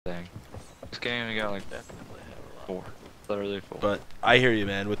This game we got like Definitely have a lot. 4. Literally 4. But I hear you,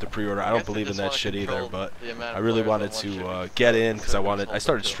 man, with the pre-order. I don't believe in that shit either, but I really wanted to get in because I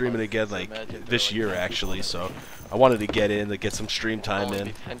started streaming again like this year actually, so I wanted to get in to get some stream time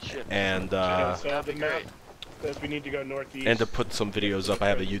in, and we need to go northeast. and to put some videos up. I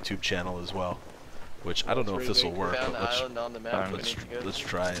have a YouTube channel as well, which I don't know if this will work, but let's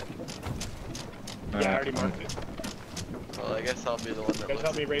try it. Yeah, I already marked it. Well, I guess I'll be the one that guys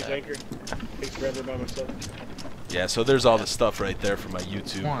help me raise anchor. Takes forever by myself. Yeah, so there's all the stuff right there for my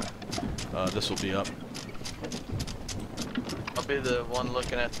YouTube. This will be up. I'll be the one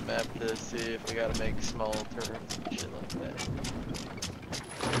looking at the map to see if we gotta make small turns and shit like that.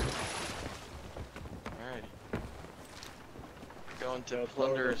 Alrighty. Going to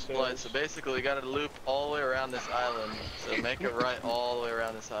Plunderer's Flight. So basically we gotta loop all the way around this island. So make a right all the way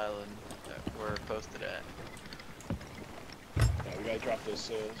around this island that we're posted at. Yeah, we gotta drop those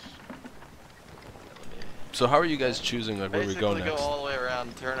sails. So how are you guys choosing like where we go next? Basically go all the way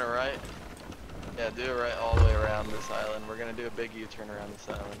around, turn a right. Yeah, do a right all the way around this island. We're gonna do a big U-turn around this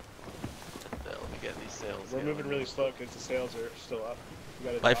island. Let me get these sails. We're moving really slow because the sails are still up.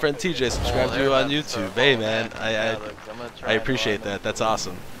 My friend TJ subscribed to you on YouTube. Hey man, I appreciate that. That's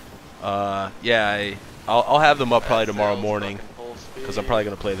awesome. Yeah, I'll have them up probably tomorrow morning because I'm probably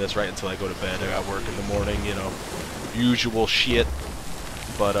gonna play this right until I go to bed. I got work in the morning, you know, usual shit.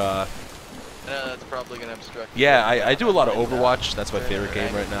 But yeah, that's probably gonna obstruct. Yeah, I do a lot of Overwatch. That's my favorite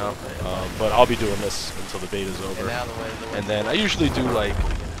game right now. But I'll be doing this until the beta's over. And then I usually do like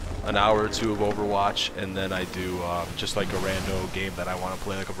an hour or two of Overwatch, and then I do just like a rando game that I want to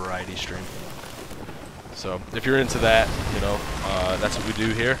play, like a variety stream. So if you're into that, you know, that's what we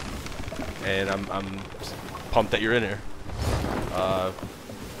do here. And I'm pumped that you're in here.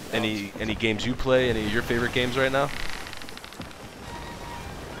 Any games you play? Any of your favorite games right now?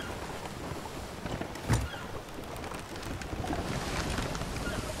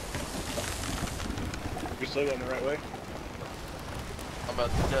 Still going the right way? I'm about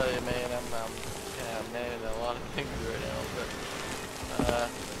to tell you, man, I'm kind of managing a lot of things right now, but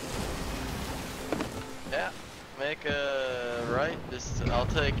yeah, make a right.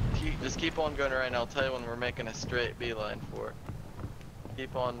 Just keep on going right, and I'll tell you when we're making a straight beeline for it.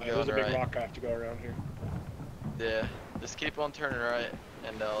 Keep on going right. There's a big rock I have to go around here. Yeah, just keep on turning right,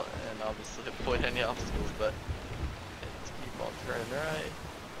 and I'll obviously avoid any obstacles, but just keep on turning right.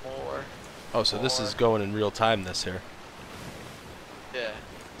 More. Oh, so this is going in real time, this here. Yeah.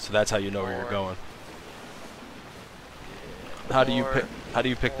 So that's how you know where you're going. How do you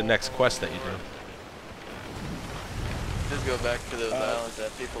pick the next quest that you do? Just go back to those islands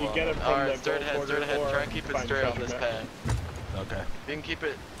that people you get it from Alright, straight ahead, try and keep it straight on this path. Okay. If you can keep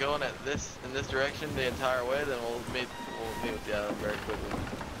it going at in this direction the entire way, then we'll meet with the island very quickly.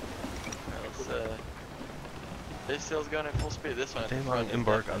 Alright, let's this sail's going at full speed. This one. Day-long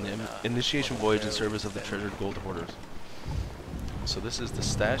embark on the initiation voyage in service of the treasured gold hoarders. So this is the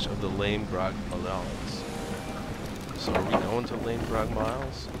stash of the lame grog allowance. So are we going to lame grog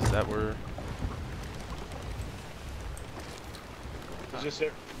miles? Is that where? Is this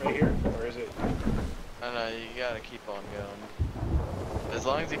it right here, or is it? No, you gotta keep on going. As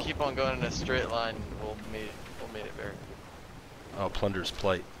long as you keep on going in a straight line, we'll meet it very quickly. Oh, Plunder's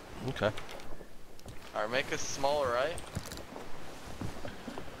Plight. Okay. Alright, make a smaller right.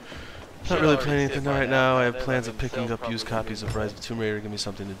 Not really playing anything right now. I have plans of picking up used copies of Rise of Tomb Raider. Give me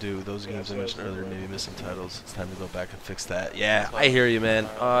something to do. Those games I mentioned earlier maybe missing titles. It's time to go back and fix that. Yeah, I hear you, man.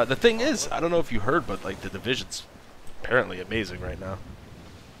 The thing is, I don't know if you heard, but like the Division's apparently amazing right now.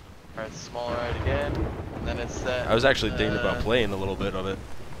 Alright, small right again. And then it's that. I was actually thinking about playing a little bit of it.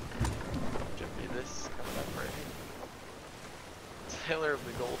 Should be this coming up right here. Tailor of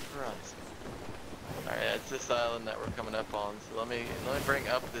the Gold Horizon. Alright, it's this island that we're coming up on. So let me bring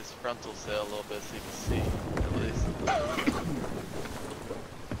up this frontal sail a little bit so you can see at least.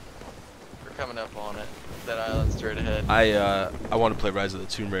 We're coming up on it. That island straight ahead. I want to play Rise of the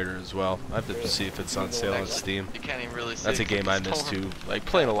Tomb Raider as well. I have to see if it's on sale on Steam. You can't even really see. That's a game I miss too. Like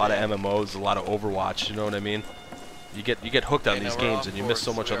playing a lot of MMOs, a lot of Overwatch. You know what I mean? You get hooked on these games and you miss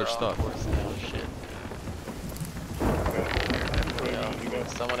so much other stuff.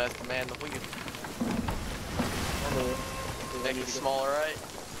 Someone has to man the wheel. Make it smaller, right?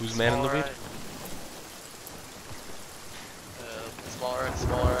 Who's manning the wheel?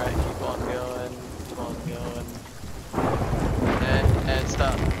 Smaller, right. Keep on going. Keep on going. And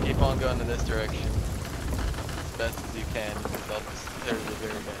stop. Keep on going in this direction. As best as you can, because there's a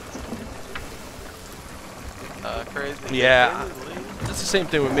very bad. Crazy. Yeah. It's the same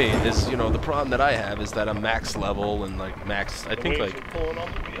thing with me. Is the problem that I have is that I'm max level and like max. I think like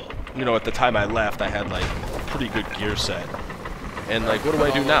you know, at the time I left, I had like pretty good gear set. And like, what do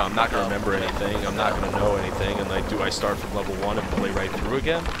I do now? I'm not gonna remember anything. I'm not gonna know anything. And like, do I start from level 1 and play right through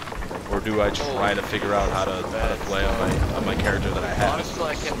again, or do I try to figure out how to play on my character that I have? Honestly,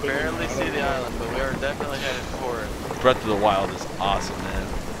 I can barely see the island, but we are definitely headed for it. Breath of the Wild is awesome, man.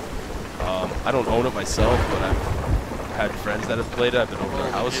 I don't own it myself, but I've had friends that have played it. I've been over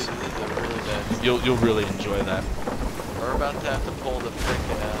their house. You'll really enjoy that. We're about to have to pull the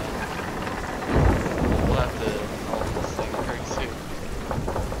freaking. We'll have to all this thing pretty soon.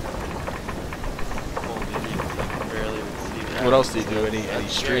 What else do you do? Any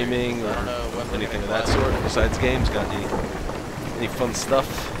streaming or anything of that sort besides games? Got any fun stuff?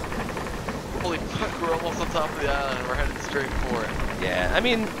 Holy fuck, we're almost on top of the island and we're headed straight for it. Yeah, I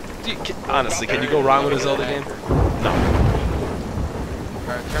mean, honestly, can you go wrong with a Zelda game? No.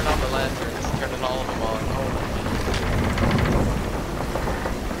 Alright, turn on the lantern. Just turning all of them on.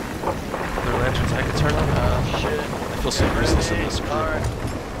 Are there lanterns I can turn on? Shit. I feel so useless in this crew. Alright,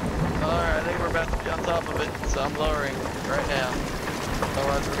 I think we're about to be on top of it, so I'm lowering right now.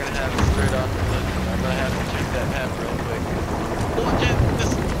 Otherwise, we're gonna have it straight on collision. I'm gonna have to check that map real quick. Holy shit,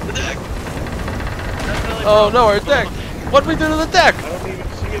 the deck! Oh no, our deck! What'd we do to the deck? I don't even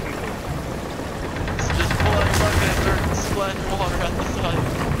see anything. Just pull out your bucket and start splashing water out the side.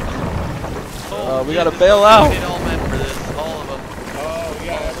 Oh, we gotta bail out. We need all men for this, all of them. Oh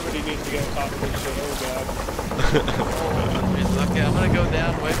yeah, everybody needs to get on top of this shit. Oh god. Okay, I'm gonna go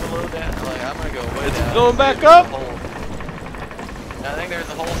down, way below down. Like, I'm gonna go way down. It's going back up? I think there's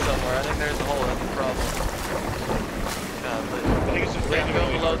a hole somewhere. I think there's a hole. That's the problem. God, but I'm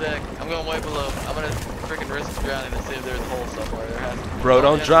going below deck. I'm going way below. I'm gonna freaking risk drowning to see if there's a hole somewhere. There has to be. Bro,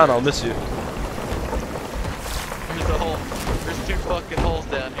 don't drown. I'll miss you. There's a hole. There's 2 fucking holes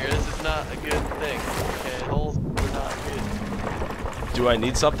down here. This is not a good thing. Okay, holes are not good. Do I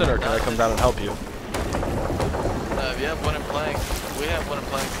need something, or can I come down and help you? If you have one in plank, we have one in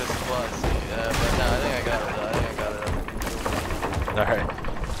plank system plus. But no, I think I got it. I think I got it. Alright.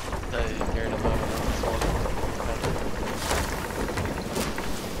 I'll tell you here in a moment.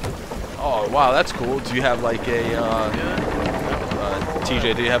 Oh, wow, that's cool. Do you have like a,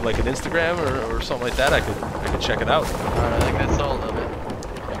 TJ, do you have like an Instagram or something like that? I could check it out. Alright, I think that's all of it.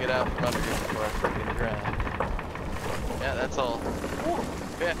 I'll get out from under here before I freaking drown. Yeah, that's all.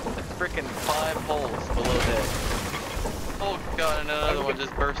 Yeah, that's freaking 5 holes below deck. Oh god, and another one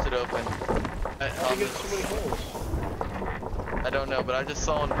just bursted open. How do you get so many holes? I don't know, but I just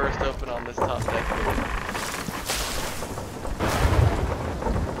saw one burst open on this top deck here.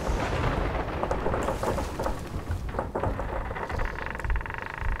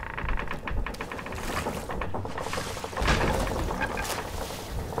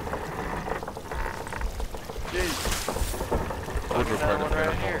 Jeez. Wood repair One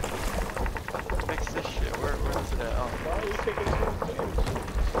right here. Fix this shit. Where is it at? Oh. Why are you taking so much?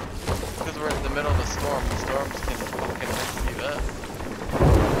 Because we're in the middle of a storm. The storms can fucking mess you up.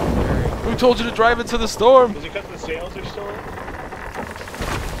 Who told you to drive into the storm? Is it because the sails are still up?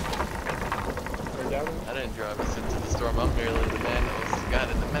 Or down? I didn't drive us into the storm. I'm merely the man that was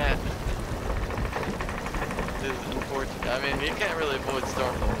guided the map. This is unfortunate. I mean, you can't really avoid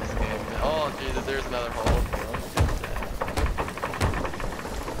storms in this game. Oh, Jesus, there's another hole.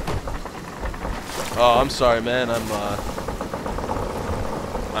 Oh, I'm sorry, man. I'm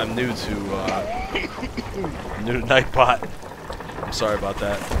new to Nightbot. I'm sorry about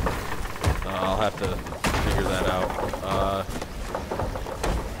that. I'll have to figure that out.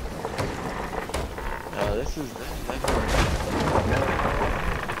 This is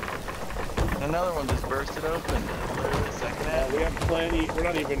another one just bursted open. Literally the second half. We have plenty. We're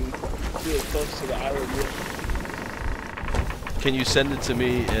not even really close to the island yet. Can you send it to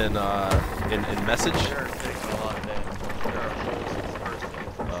me in message? Sure, it's taking a lot of damage. There are holes that's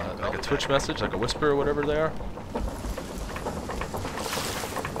bursting. Like a Twitch message, like a whisper or whatever they are?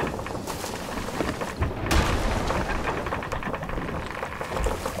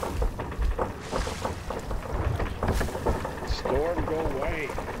 Storm, go away.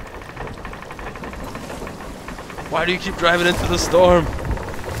 Why do you keep driving into the storm?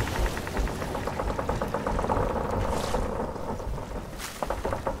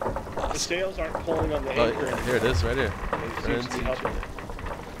 The sails aren't pulling on the anchor. Yeah, here it is, right here.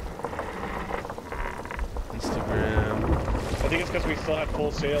 Instagram. I think it's because we still have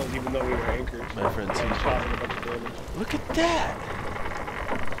full sails even though we were anchored. My friend TJ. Look at that!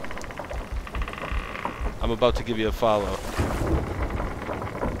 I'm about to give you a follow.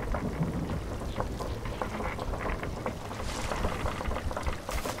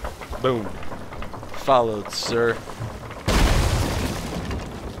 Boom. Followed, sir.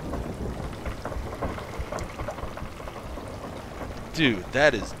 Dude,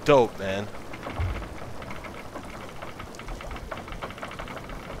 that is dope, man.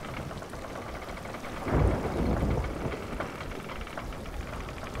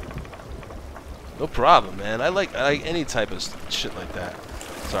 No problem, man. I like any type of shit like that.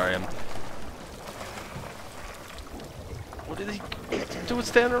 Sorry, I'm... What did he do?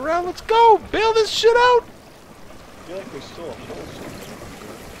 Standing around? Let's go! Bail this shit out! I feel like there's still a hole somewhere.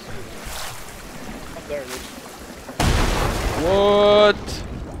 Up there it is. What?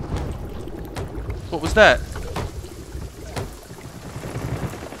 What was that?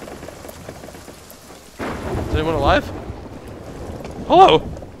 Is anyone alive? Hello?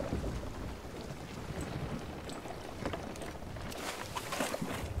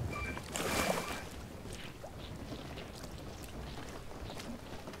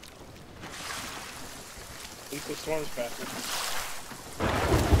 At least the storm's passing.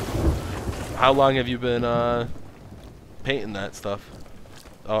 How long have you been painting that stuff?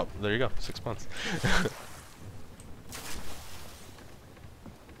 Oh, there you go. 6 months.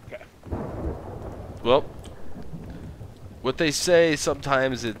 Okay. Well, what they say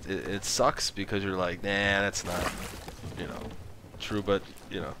sometimes it sucks because you're like, nah, that's not, you know, true. But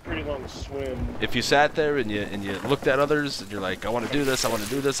you know, Pretty long swim. if you sat there and you looked at others and you're like, I want to do this, I want to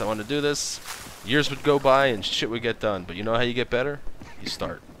do this, I want to do this, years would go by and shit would get done. But you know how you get better? You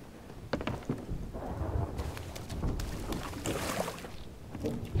start.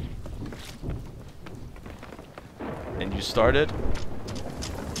 And you started,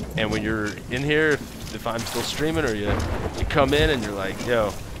 and when you're in here, if I'm still streaming or you come in and you're like,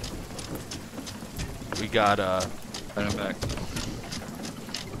 yo, we got Right, I'm back.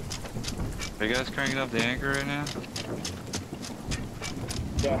 Are you guys cranking up the anchor right now?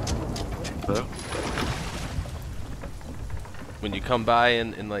 Yeah. Hello? when you come by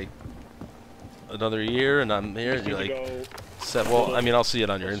in like another year and I'm here and you're like, well, I mean, I'll see it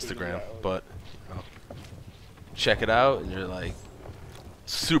on your Instagram, but you know, check it out and you're like,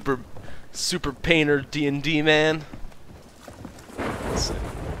 super painter D&D man.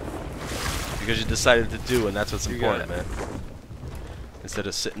 Because you decided to do, and that's what's important, man. Instead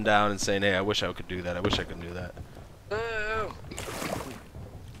of sitting down and saying, hey, I wish I could do that, I wish I could do that. Oh.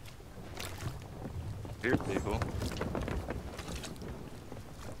 Here, people.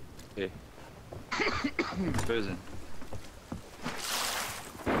 Hey. Frozen.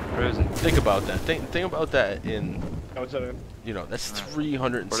 Frozen. Think about that. Think about that in, you know, that's Alright.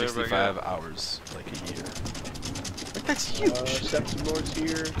 365 hours, like a year. Like, that's huge. Seftimor's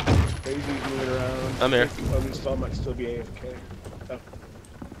here. Daisy's moving around. I'm here. Uninstall might still be AFK. Oh.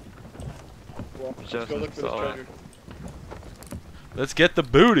 Well, let's Just go look for this install it. treasure. Let's get the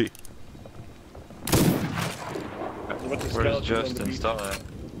booty. There's a bunch of Where's skeletons just on the beach. install it?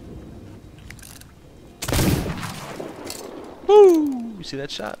 Woo! You see that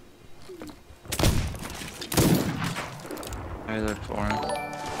shot? I look for him.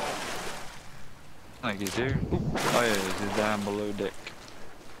 Like he's here. Oh yeah, he's down below deck.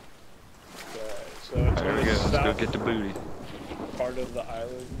 So it's There we on go. the Let's go south get the booty. part of the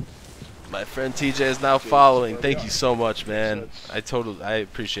island. My friend TJ is now following. Thank you so much, man. I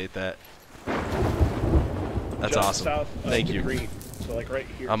appreciate that. That's Just awesome. South of Thank the you. green. So like right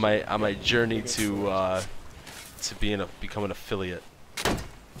here. On my journey to become an affiliate.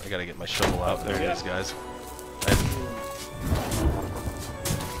 I gotta get my shovel out. There it is, guys.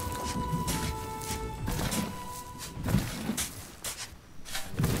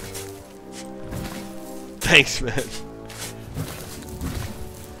 Thanks, man.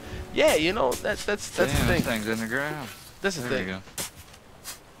 Yeah, you know that's the Damn, thing. this thing's in the ground. That's the There thing. we go.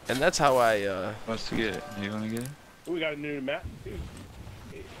 And that's how I Let's get it. You wanna get it? Ooh, we got a new map. Dude.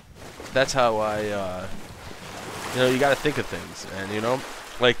 that's how I you know, you gotta think of things, and you know,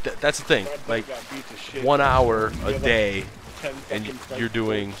 like that's the thing. Like 1 hour a day, and you're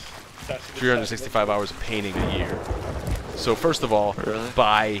doing 365 hours of painting a year. So first of all, Really?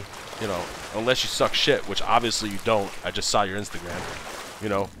 by, you know, unless you suck shit, which obviously you don't. I just saw your Instagram. You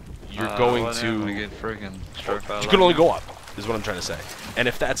know, you're going well, then we to. get friggin' struck by You can only lightning. go up, is what I'm trying to say. And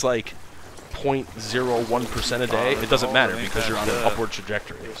if that's like 0.01% a day, it doesn't matter because you're on an upward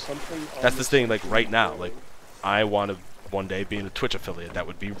trajectory. That's the thing. Like right now, like I want to one day be a Twitch affiliate. That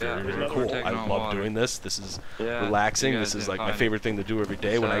would be very, very we're cool. taking I on love water. doing this. This is Yeah, relaxing. you This guys is didn't like my find it. favorite thing to do every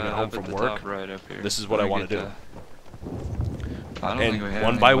day when I get home Up at from the work. top right up here. This is what I want to do. I don't think we And have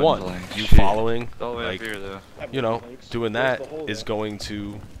one any by buttons one, like you shit. following, It's all the way like, up here though. you know, doing that is going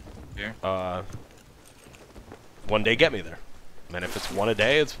to Here. one day get me there. And if it's one a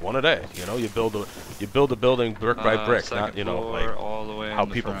day, it's one a day. You know, you build a building brick by brick, Second not, you know, floor, like all the way how in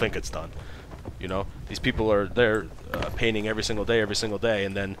the people front. think it's done. You know, these people are there painting every single day,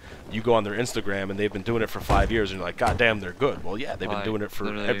 and then you go on their Instagram and they've been doing it for 5 years, and you're like, God damn, they're good. Well, yeah, they've been doing it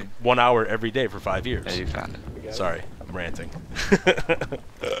for 1 hour every day for 5 years. Yeah, you found it. Sorry, I'm ranting.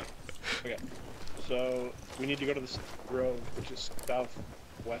 Okay, so we need to go to this road, which is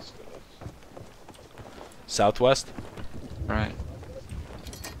southwest of us. Southwest? Right.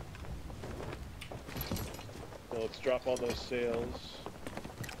 So let's drop all those sails.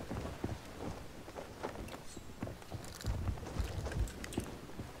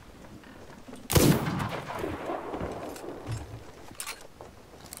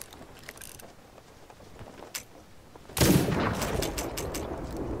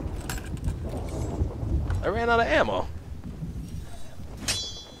 I ran out of ammo.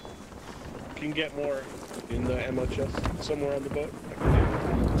 You can get more in the ammo chest somewhere on the boat.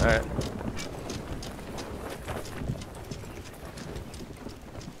 Alright.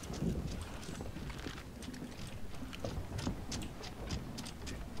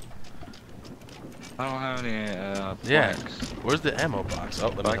 I don't have any Yeah. planks. Where's the ammo box? Oh,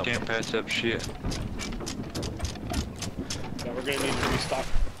 let me I help can't them. patch up shit. Yeah, we're gonna need to restock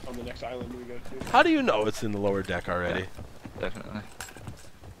on the next island we go to. How do you know it's in the lower deck already? Yeah, definitely.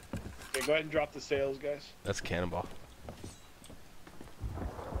 Okay, go ahead and drop the sails, guys. That's Cannonball.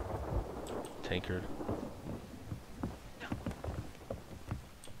 Tankard.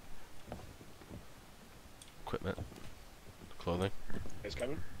 Equipment. Clothing. Guys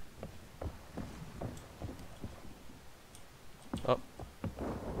coming? Oh.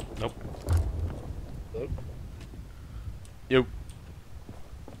 Nope. Hello? Yo.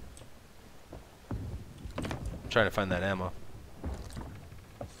 Trying to find that ammo.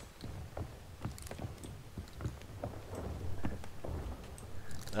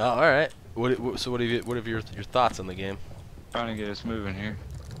 Oh, all right. So what have your thoughts on the game? Trying to get us moving here.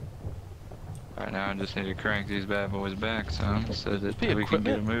 Right now, I just need to crank these bad boys back some so that we can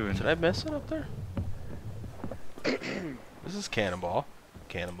get them moving. Did I miss it up there? This is Cannonball.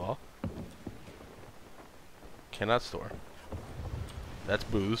 Cannonball. Cannot store. That's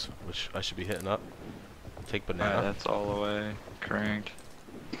booze, which I should be hitting up. Take banana. Alright, that's all the way cranked.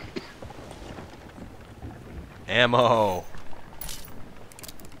 Ammo.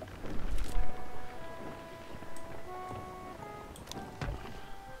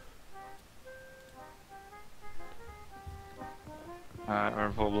 Alright,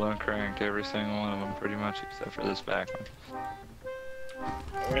 we're full blown cranked every single one of them pretty much except for this back one.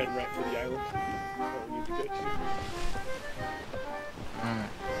 We're heading right for the island that we need to go to.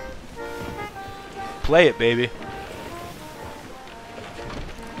 Alright. Play it, baby.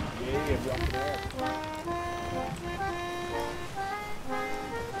 Yeah, and rock and roll.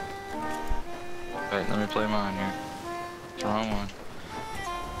 Wait, let me play mine here. It's the wrong one.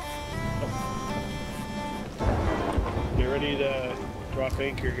 Get ready to drop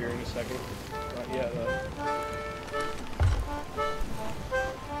anchor here in a second. Not yet, though.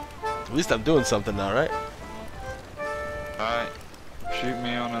 At least I'm doing something now, right? Alright. Shoot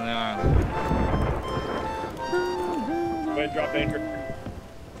me onto the island. Go ahead and drop anchor.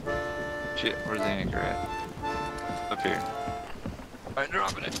 Shit, where's the anchor at? Up here. Alright,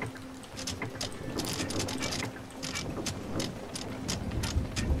 dropping it.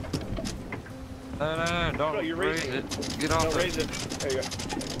 No, don't you're raise raising it. Get off Don't it. raise it. There you go.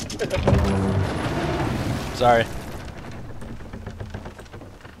 Sorry.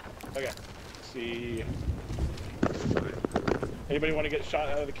 Okay. Let's see. Anybody want to get shot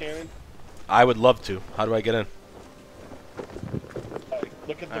out of the cannon? I would love to. How do I get in?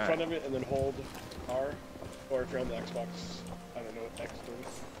 Look at the front of it and then hold R. Or if you're on the Xbox, I don't know what X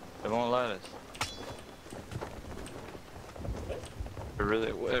does. It won't let us. It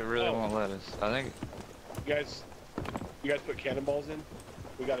really won't let us. I think. You guys put cannonballs in?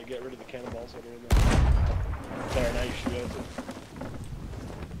 We gotta get rid of the cannonballs that are in there. There, now you should be able to.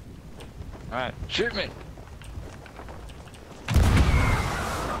 Alright, shoot me!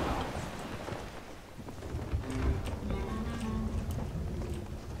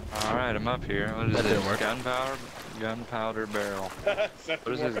 Alright, I'm up here. What is That didn't this? work. Gunpowder barrel. What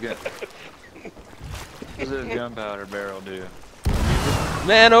does this get? What does this gunpowder barrel do?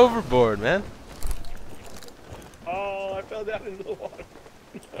 Man overboard, man. Oh, I fell down into the water.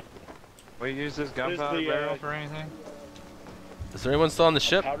 We use this gunpowder barrel for anything? Is there anyone still on the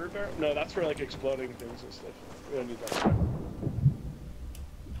ship? Powder barrel? No, that's for like exploding things and stuff. We don't need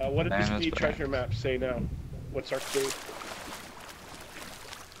that. What did the Bananas speed back. treasure map say now? What's our clue?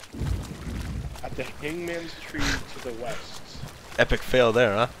 At the Hangman's Tree to the west. Epic fail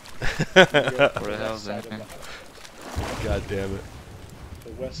there, huh? Where the hell's that? God damn it. So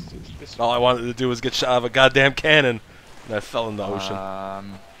The west is this. All I wanted to do was get shot out of a goddamn cannon, and I fell in the ocean.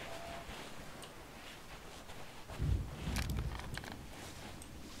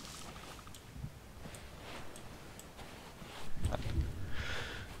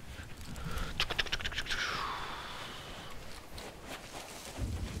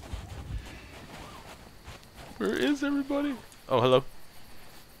 Where is everybody? Oh, hello.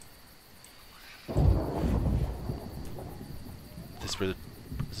 Is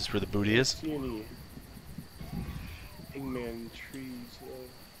this where the booty is? See any hangman trees?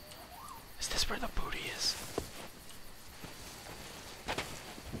 Is this where the booty is?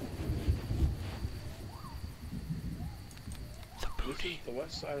 The booty. The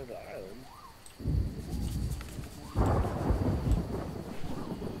west side of the island.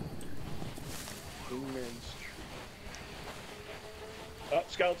 Hangman's tree. Oh,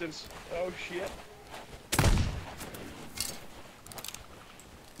 skeletons! Oh shit!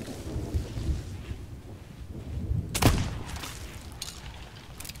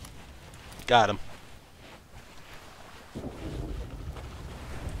 Got him.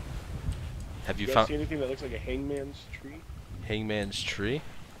 Have you found see anything that looks like a hangman's tree? Hangman's tree?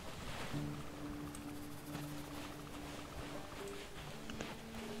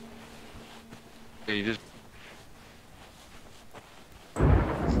 Yeah, you just.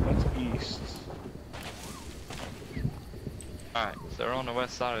 That's east. Alright, so they're on the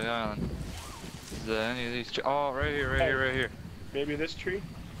west side of the island. Is there any of these? Oh, right here, right here, right here. Maybe this tree?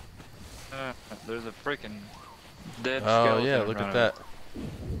 There's a freaking dead Oh skeleton. yeah, look at that.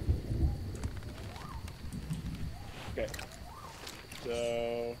 Okay.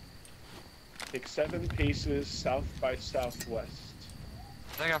 So take 7 paces south by southwest.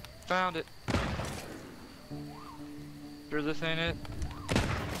 I think I found it. Sure this ain't it?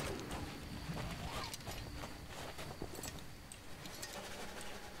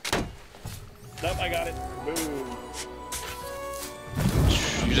 Nope, I got it. Boom.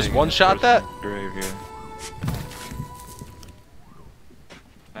 You just one-shot that? Grave here.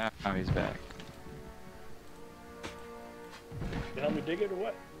 Now he's back. You help me dig it or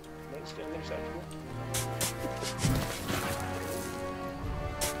what? Might stand there, Seftimor.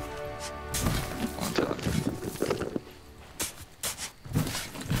 On top.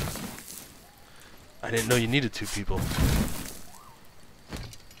 I didn't know you needed 2 people.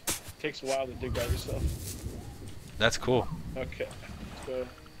 Takes a while to dig by yourself. That's cool. Okay. So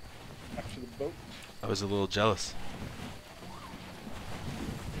back to the boat. I was a little jealous.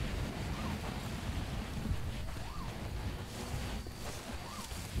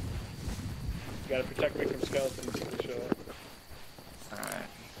 You gotta protect me from skeletons that show up. Alright.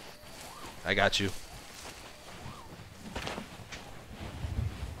 I got you.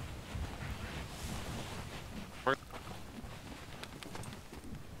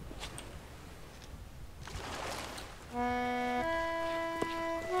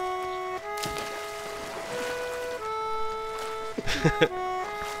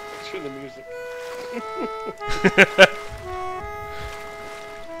 Thanks for the music.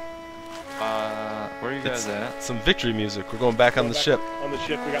 Where are you guys at? Some victory music. We're going back on the ship. On the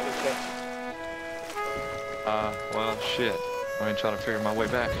ship, we got the ship. Well, shit. I'm gonna try to figure my way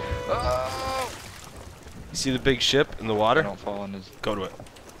back. You see the big ship in the I water? don't fall in this. Go to it.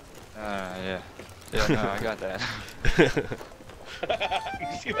 Yeah. Yeah, no, I got that.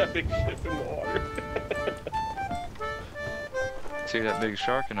 You see that big ship in the water? See that big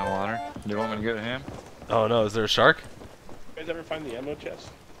shark in the water? Do you want me to go to him? Oh no, is there a shark? You guys ever find the ammo chest?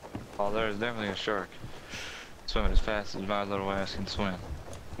 Oh, there's definitely a shark. Swimming as fast as my little ass can swim.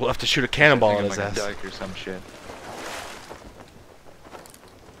 We'll have to shoot a cannonball in his like ass. a dike or some shit.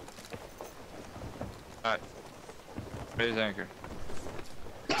 Alright. Raise anchor.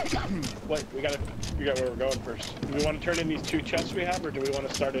 Wait, we gotta figure out where we're going first. Do we want to turn in these 2 chests we have, or do we want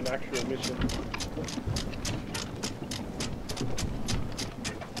to start an actual mission?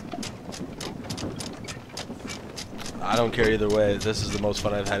 I don't care either way. This is the most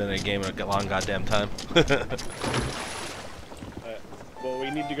fun I've had in a game in a long goddamn time. Well, we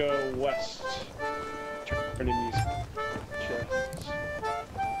need to go west. Turn in these chests.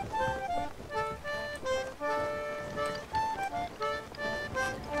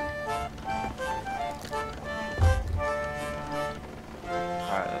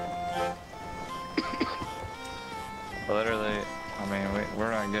 Literally, I mean,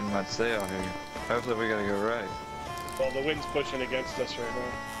 we're not getting much sail here. Hopefully we gotta go right. Well, the wind's pushing against us right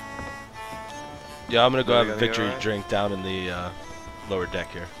now. Yeah, I'm gonna go We have a gotta go victory right? drink down in the lower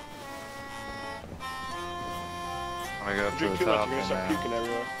deck here. I'm gonna go up to Drink the too much, top you're gonna start and puking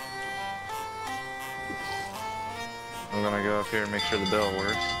everywhere. I'm gonna go up here and make sure the bell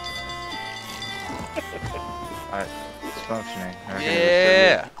works. Alright, it's functioning.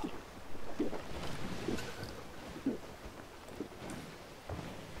 Yeah!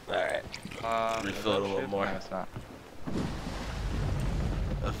 Alright. Refill it a little more. No, it's not.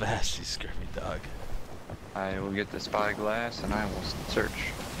 A vasty scurvy dog. I will get the spyglass and I will search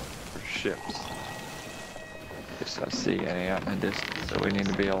for ships. If I see any out in the distance, so we need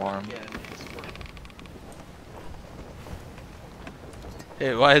to be alarmed.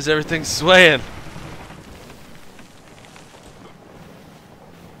 Hey, why is everything swaying?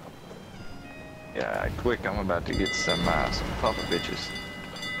 Yeah, quick, I'm about to get some puffer bitches.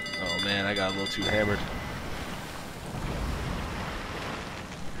 Oh man, I got a little too hammered.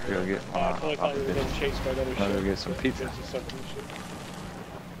 Go get I totally thought we were getting chased by another ship. go get some pizza.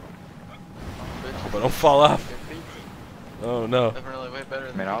 But don't fall off. Oh no. Definitely way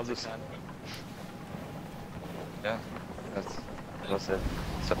better than I mean, I'll pizza just... kind. Yeah, that's it.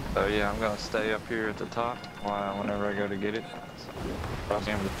 So, yeah, I'm gonna stay up here at the top whenever I go to get it.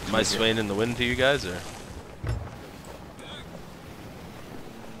 Am I swaying in the wind to you guys, or?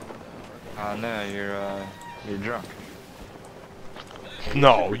 No, you're drunk.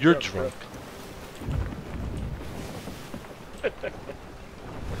 No, you're drunk.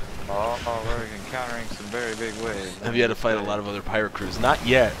 Oh, we're encountering some very big waves. Have you had to fight a lot of other pirate crews? Not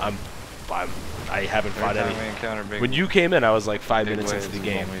yet. I haven't fought any. When you came in, I was like 5 minutes into the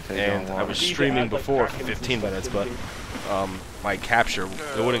game, and I was streaming before for 15 minutes, but my capture,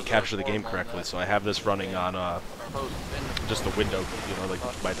 it wouldn't capture the game correctly, so I have this running on just the window, you know, like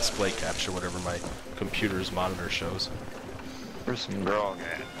my display capture, whatever my computer's monitor shows. Where's some grog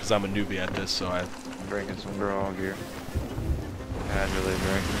at? Because I'm a newbie at this, so I'm drinking some grog here. Casually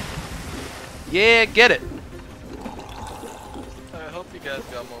drinking. Yeah, get it! I hope you guys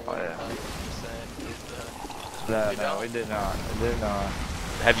got more water than I'm saying. No, we did not. We did not.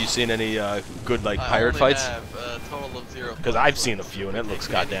 Have you seen any good like pirate fights? I have a total of 0. Because I've seen a few and it looks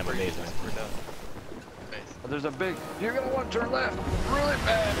goddamn amazing. There's a big. You're gonna want to turn left, really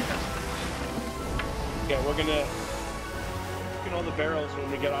bad. Yeah, we're gonna get all the barrels when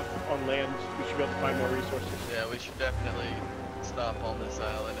we get off on land. We should be able to find more resources. Yeah, we should definitely stop on this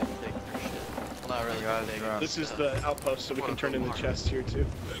island and take their shit. Well, not really. Guys, this is the outpost, so we can turn in the chest here too.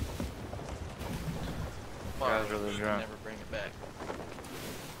 Guys really drunk. Never bring it back.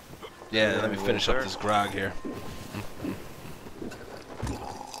 Yeah, let me finish up this grog here.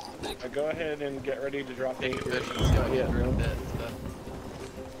 Go ahead and get ready to drop Take anchor. a vision, see what you bring that stuff.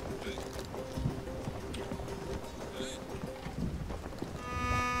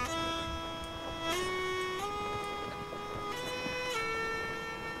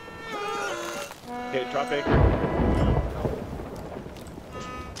 Okay, drop anchor.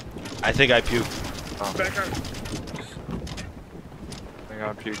 I think I puked. Oh. Back up. I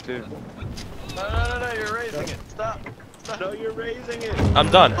got puked too. No, you're raising it. Stop. No, you're raising it. I'm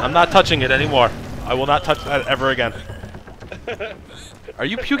done. I'm not touching it anymore. I will not touch that ever again. Are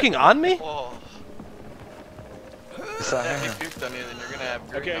you puking on me? Oh. Yeah, if you puked on me, then you're gonna have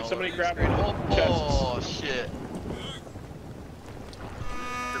green. Okay, somebody grab green. Oh, chests. shit.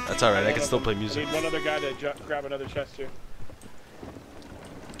 That's alright, I can still play music. Need one other guy to grab another chest here.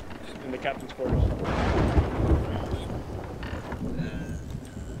 In the captain's quarters.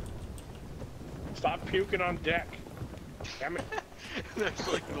 Stop puking on deck. Damn it. There's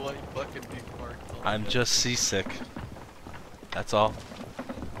like one fucking big mark. I'm just seasick. That's all.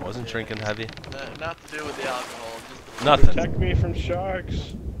 I wasn't drinking heavy. Not to do with the alcohol, just Nothing. Protect me from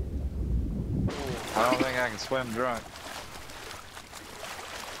sharks. I don't think I can swim drunk.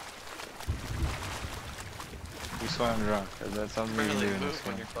 You swim drunk, cause that's something you can do in this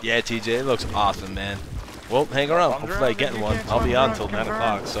game. Yeah, TJ, it looks awesome, man. Well, hang around. Hopefully I get one. I'll be on till 9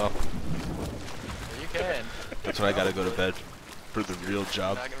 o'clock, so. You can. That's when I gotta go to bed for the real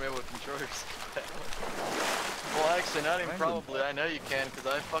job. Not gonna be able to control yourself. Well, actually, not even probably. I know you can, because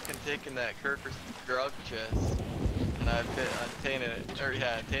I've fucking taken that Kirker's grog chest, and I've taken it, or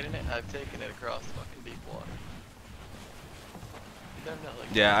yeah, I've taken it across fucking deep water. Definitely.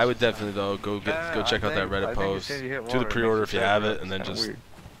 Yeah, I would definitely though go check out that Reddit post, do the pre-order if you have it, and then just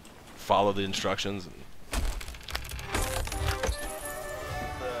follow the instructions.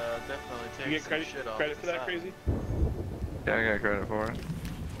 Definitely take You get credit for that, Crazy? Yeah, I got credit for it.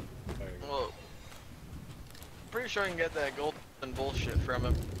 Well, pretty sure I can get that golden bullshit from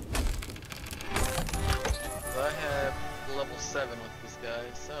him. But I have level 7 with this guy,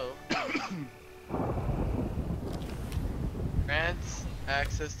 so grants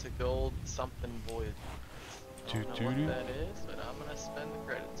access to gold something void. I don't know what that is, but I'm gonna spend the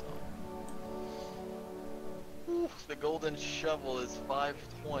credits on. Oof, the golden shovel is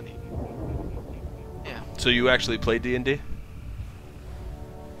 520. Yeah. So you actually play D&D?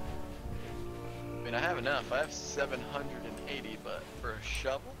 I mean, I have enough. I have 780, but for a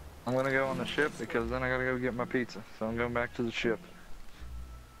shovel? I'm gonna go on the ship because then I gotta go get my pizza. So I'm going back to the ship.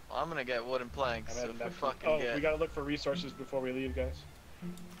 Well, I'm gonna get wooden planks. So if we fucking oh, get... we gotta look for resources before we leave, guys.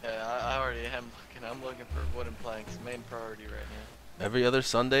 Yeah, I already am looking. I'm looking for wooden planks. Main priority right now. Every other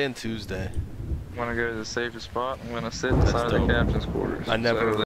Sunday and Tuesday. I'm gonna go to the safest spot. I'm gonna sit inside of the captain's quarters. I never. So